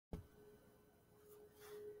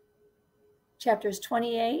Chapters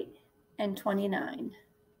 28 and 29.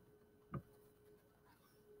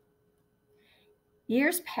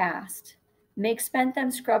 Years passed. Meg spent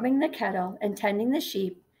them scrubbing the kettle and tending the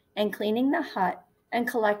sheep and cleaning the hut and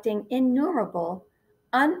collecting innumerable,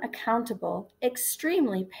 unaccountable,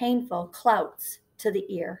 extremely painful clouts to the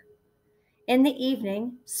ear. In the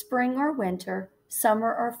evening, spring or winter,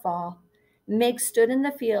 summer or fall, Meg stood in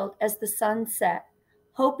the field as the sun set,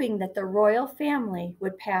 hoping that the royal family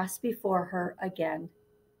would pass before her again.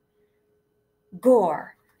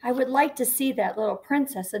 Gore, I would like to see that little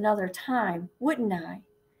princess another time, wouldn't I?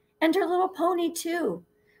 And her little pony, too,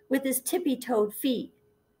 with his tippy-toed feet.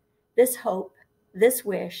 This hope, this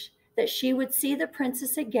wish that she would see the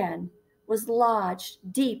princess again was lodged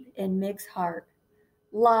deep in Meg's heart.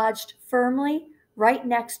 Lodged firmly right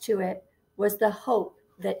next to it was the hope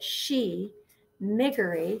that she,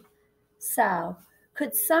 Miggery Sow,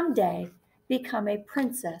 could someday become a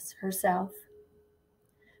princess herself.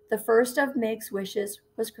 The first of Meg's wishes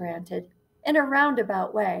was granted in a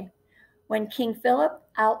roundabout way when King Philip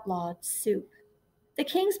outlawed soup. The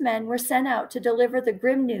king's men were sent out to deliver the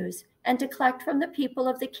grim news and to collect from the people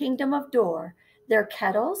of the kingdom of Dor their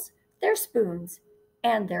kettles, their spoons,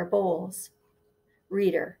 and their bowls.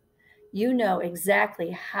 Reader, you know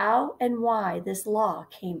exactly how and why this law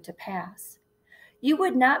came to pass. You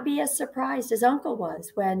would not be as surprised as Uncle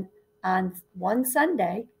was when, on one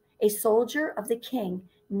Sunday, a soldier of the king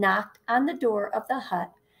knocked on the door of the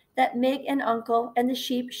hut that Meg and Uncle and the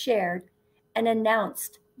sheep shared and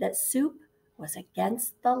announced that soup was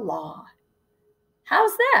against the law.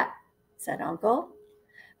 How's that? Said Uncle.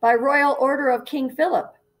 By royal order of King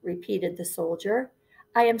Philip, repeated the soldier.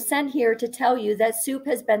 I am sent here to tell you that soup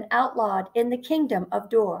has been outlawed in the kingdom of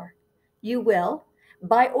Dor. You will,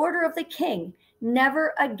 by order of the king,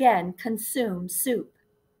 never again consume soup,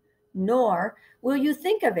 nor will you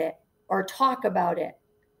think of it or talk about it.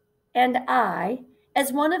 And I,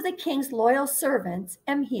 as one of the king's loyal servants,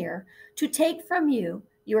 am here to take from you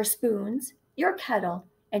your spoons, your kettle,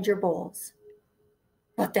 and your bowls.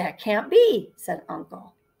 But that can't be, said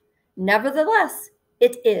Uncle. Nevertheless,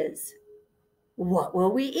 it is. What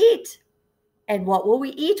will we eat? And what will we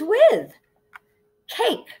eat with?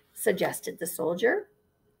 Cake, suggested the soldier,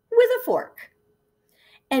 with a fork.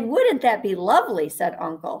 And wouldn't that be lovely, said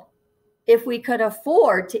Uncle, if we could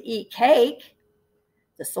afford to eat cake?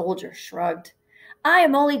 The soldier shrugged. I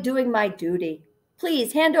am only doing my duty.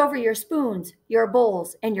 Please hand over your spoons, your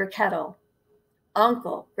bowls, and your kettle.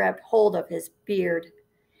 Uncle grabbed hold of his beard.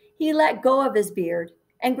 He let go of his beard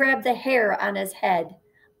and grabbed the hair on his head.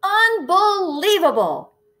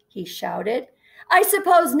 Unbelievable, he shouted. I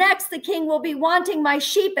suppose next the king will be wanting my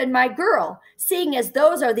sheep and my girl, seeing as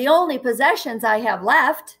those are the only possessions I have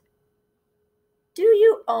left. Do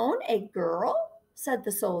you own a girl? Said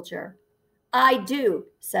the soldier. I do,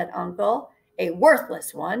 said Uncle, a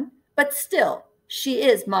worthless one, but still, she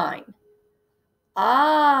is mine.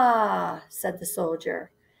 Ah, said the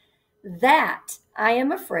soldier, that, I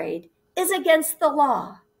am afraid, is against the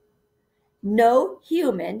law. No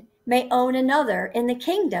human may own another in the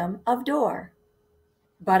kingdom of Dor.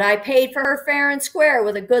 But I paid for her fair and square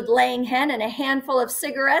with a good laying hen and a handful of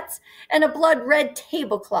cigarettes and a blood-red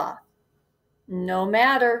tablecloth. No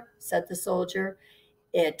matter, said the soldier.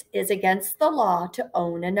 It is against the law to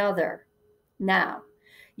own another. Now,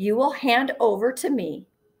 you will hand over to me,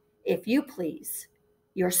 if you please,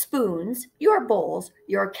 your spoons, your bowls,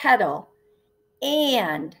 your kettle,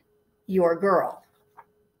 and your girl.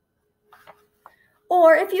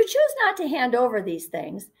 Or if you choose not to hand over these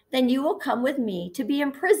things, then you will come with me to be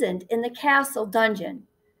imprisoned in the castle dungeon.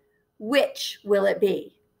 Which will it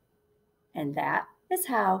be? And that is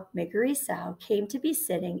how Miggery Sow came to be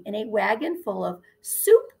sitting in a wagon full of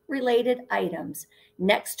soup-related items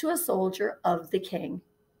next to a soldier of the king.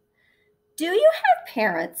 Do you have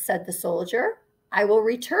parents? Said the soldier. I will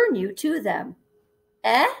return you to them.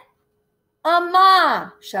 Eh? Ma,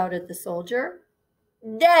 shouted the soldier.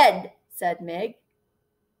 Dead, said Meg.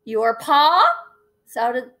 Your pa?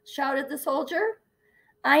 Shouted the soldier.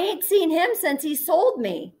 I ain't seen him since he sold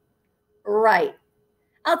me. Right.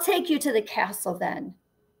 I'll take you to the castle then.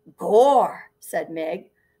 Gore, said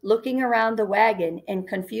Meg, looking around the wagon in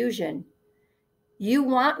confusion. You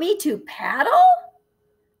want me to paddle?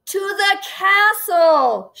 To the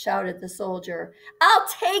castle, shouted the soldier. I'll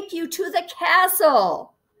take you to the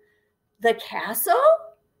castle. The castle?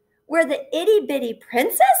 Where the itty-bitty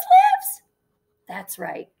princess lives? That's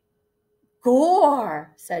right.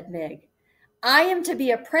 Gore, said Meg. I am to be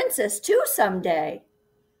a princess too someday.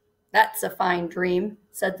 That's a fine dream,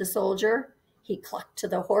 said the soldier. He clucked to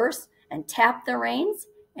the horse and tapped the reins,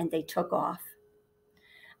 and they took off.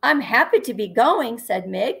 I'm happy to be going, said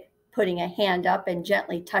Mig, putting a hand up and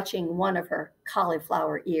gently touching one of her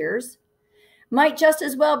cauliflower ears. Might just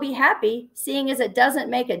as well be happy, seeing as it doesn't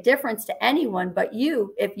make a difference to anyone but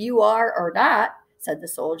you if you are or not, said the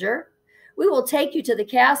soldier. We will take you to the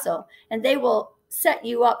castle, and they will set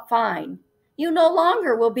you up fine. You no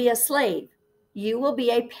longer will be a slave. You will be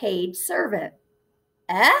a paid servant.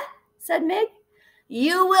 Eh? Said Mig.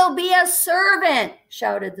 You will be a servant,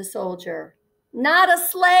 shouted the soldier, not a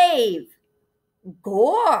slave.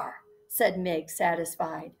 Gore, said Mig,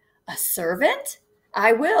 satisfied. A servant?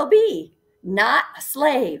 I will be, not a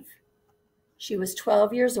slave. She was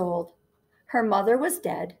 12 years old. Her mother was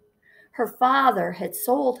dead. Her father had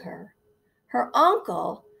sold her. Her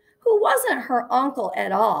uncle, who wasn't her uncle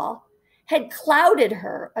at all, had clouded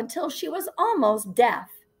her until she was almost deaf.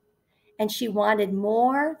 And she wanted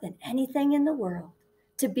more than anything in the world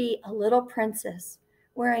to be a little princess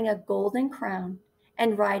wearing a golden crown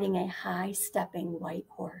and riding a high-stepping white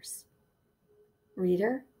horse.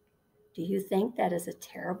 Reader, do you think that is a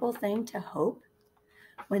terrible thing to hope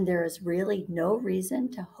when there is really no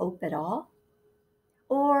reason to hope at all?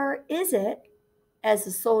 Or is it, as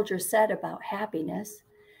the soldier said about happiness,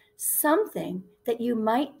 something that you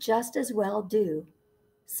might just as well do,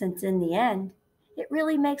 since in the end, it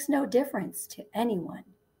really makes no difference to anyone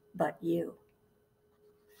but you?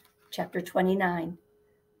 Chapter 29.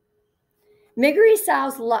 Miggery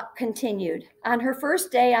Sow's luck continued. On her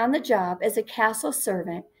first day on the job as a castle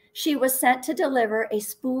servant, she was sent to deliver a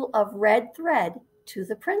spool of red thread to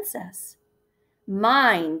the princess.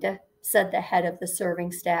 Mind, said the head of the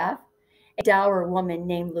serving staff, a dour woman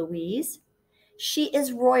named Louise. She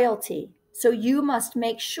is royalty, so you must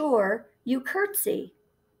make sure you curtsy.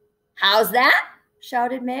 How's that?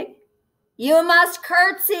 Shouted Mig. You must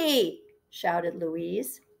curtsy, shouted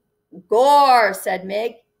Louise. Gore, said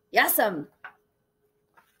Mig. Yes'm.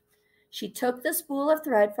 She took the spool of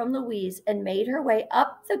thread from Louise and made her way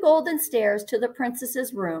up the golden stairs to the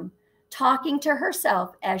princess's room, talking to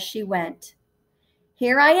herself as she went.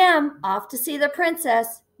 Here I am, off to see the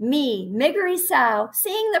princess. Me, Miggery Sow,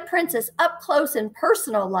 seeing the princess up close and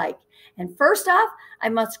personal like. And first off, I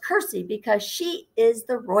must curtsy because she is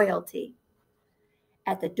the royalty.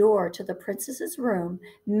 At the door to the princess's room,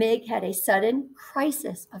 Mig had a sudden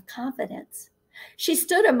crisis of confidence. She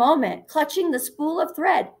stood a moment, clutching the spool of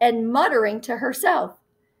thread and muttering to herself.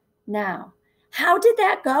 Now, how did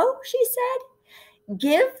that go? She said.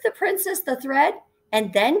 Give the princess the thread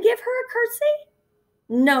and then give her a curtsy?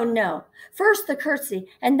 No. First the curtsy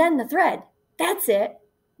and then the thread. That's it.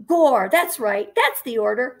 Gore, that's right. That's the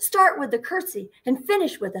order. Start with the curtsy and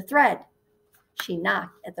finish with the thread. She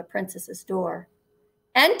knocked at the princess's door.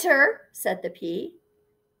 Enter, said the pea.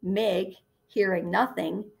 Mig, hearing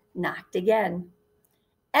nothing, knocked again.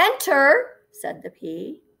 Enter, said the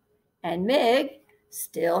pea. And Mig,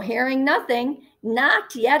 still hearing nothing,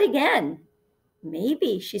 knocked yet again.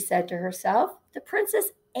 Maybe, she said to herself, the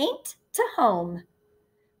princess ain't to home.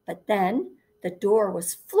 But then the door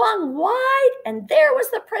was flung wide, and there was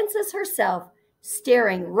the princess herself,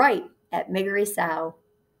 staring right at Miggery Sow.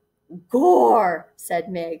 Gore, said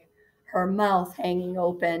Mig, her mouth hanging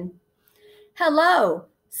open. Hello,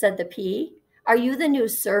 said the pea. Are you the new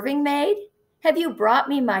serving maid? Have you brought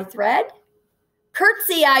me my thread?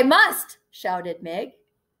 Curtsy I must, shouted Mig.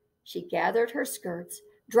 She gathered her skirts,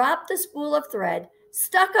 dropped the spool of thread,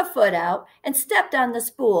 stuck a foot out, and stepped on the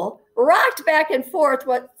spool, rocked back and forth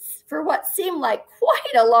for what seemed like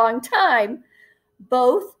quite a long time,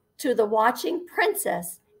 both to the watching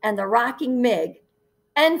princess and the rocking Mig,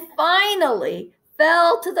 and finally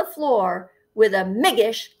fell to the floor with a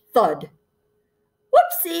Miggish thud.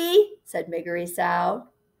 Whoopsie, said Miggery Sow.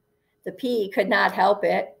 The pea could not help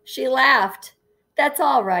it. She laughed. That's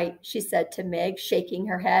all right, she said to Mig, shaking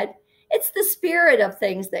her head. It's the spirit of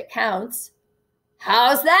things that counts.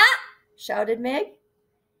 How's that? Shouted Mig.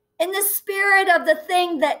 In the spirit of the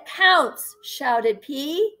thing that counts, shouted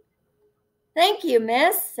Pea. Thank you,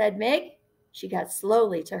 miss, said Mig. She got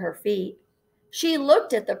slowly to her feet. She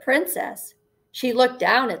looked at the princess. She looked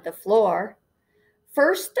down at the floor.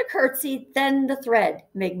 First the curtsy, then the thread,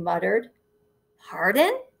 Mig muttered.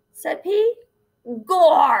 Pardon? Said Pea.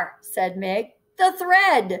 Gore, said Mig. The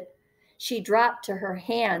thread. She dropped to her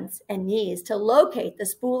hands and knees to locate the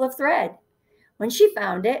spool of thread. When she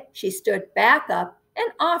found it, she stood back up and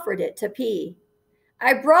offered it to Pea.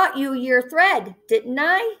 I brought you your thread, didn't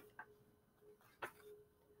I?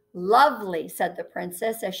 Lovely, said the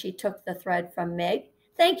princess as she took the thread from Mig.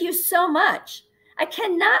 Thank you so much. I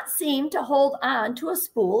cannot seem to hold on to a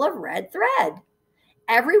spool of red thread.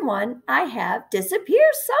 Every one I have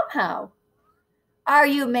disappears somehow. Are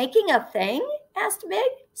you making a thing? asked Mig,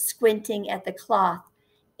 squinting at the cloth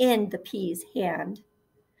in the P's hand.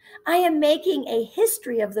 I am making a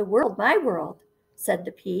history of the world, my world, said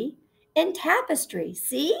the P, in tapestry,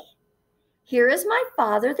 see? Here is my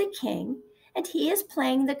father, the king, and he is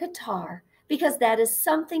playing the guitar because that is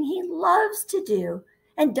something he loves to do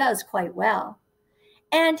and does quite well.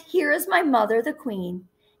 And here is my mother, the queen,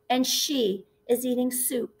 and she is eating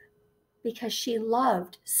soup because she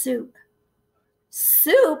loved soup.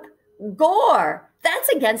 Soup? Gore! That's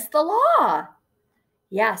against the law.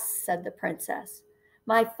 Yes, said the princess.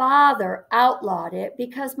 My father outlawed it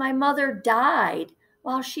because my mother died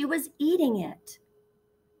while she was eating it.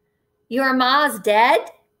 Your ma's dead?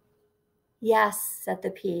 Yes, said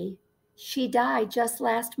the P. She died just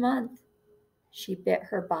last month. She bit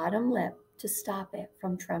her bottom lip to stop it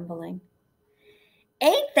from trembling.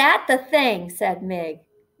 Ain't that the thing, said Mig.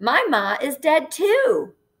 My ma is dead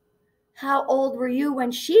too. How old were you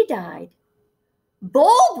when she died?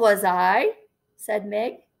 Bold was I, said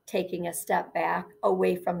Mig, taking a step back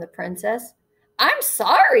away from the princess. I'm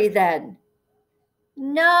sorry then.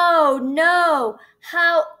 No, no,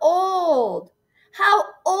 how old? How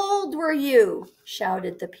old were you?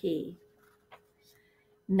 Shouted the P.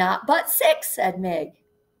 Not but 6, said Mig.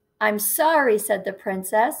 I'm sorry, said the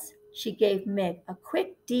princess. She gave Mig a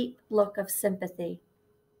quick, deep look of sympathy.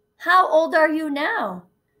 How old are you now?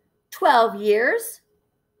 12 years.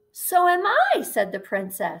 So am I, said the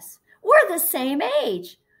princess. We're the same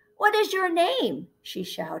age. What is your name? She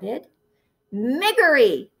shouted.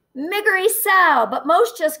 Miggery, Miggery Sow, but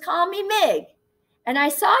most just call me Mig. And I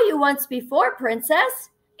saw you once before, princess.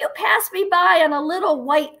 You passed me by on a little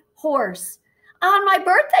white horse. On my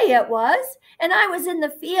birthday it was, and I was in the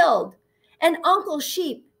field, and Uncle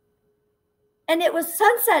Sheep, and it was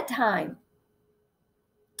sunset time.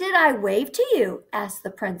 Did I wave to you? Asked the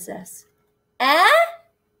princess. Eh?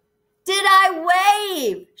 Did I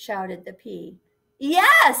wave? Shouted the P.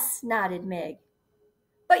 Yes, nodded Mig.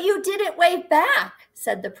 But you didn't wave back,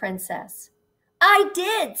 said the princess. I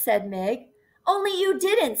did, said Mig, only you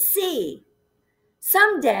didn't see.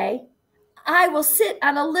 Someday I will sit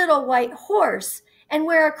on a little white horse and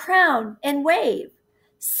wear a crown and wave.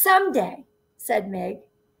 Someday, said Mig,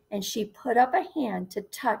 and she put up a hand to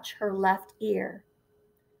touch her left ear.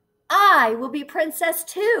 I will be princess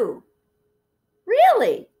too.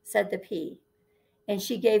 Really, said the P, and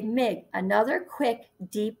she gave Mig another quick,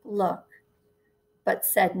 deep look, but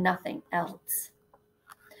said nothing else.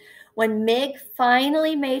 When Mig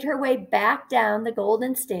finally made her way back down the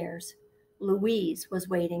golden stairs, Louise was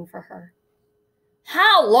waiting for her.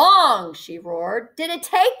 How long, she roared, did it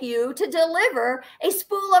take you to deliver a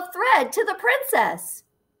spool of thread to the princess?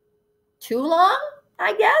 Too long,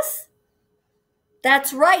 I guess?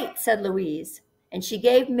 That's right, said Louise, and she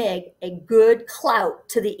gave Mig a good clout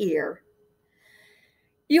to the ear.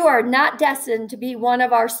 You are not destined to be one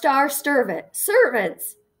of our star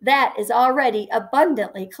servants. That is already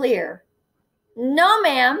abundantly clear. No,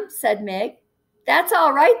 ma'am, said Mig. That's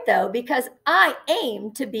all right, though, because I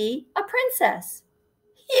aim to be a princess.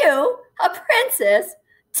 You, a princess?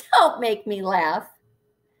 Don't make me laugh.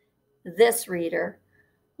 This, reader,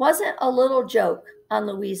 wasn't a little joke on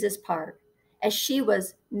Louise's part, as she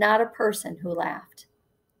was not a person who laughed.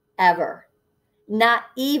 Ever. Not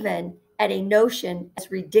even at a notion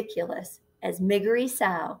as ridiculous as Miggery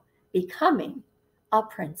Sow becoming a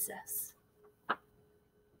princess.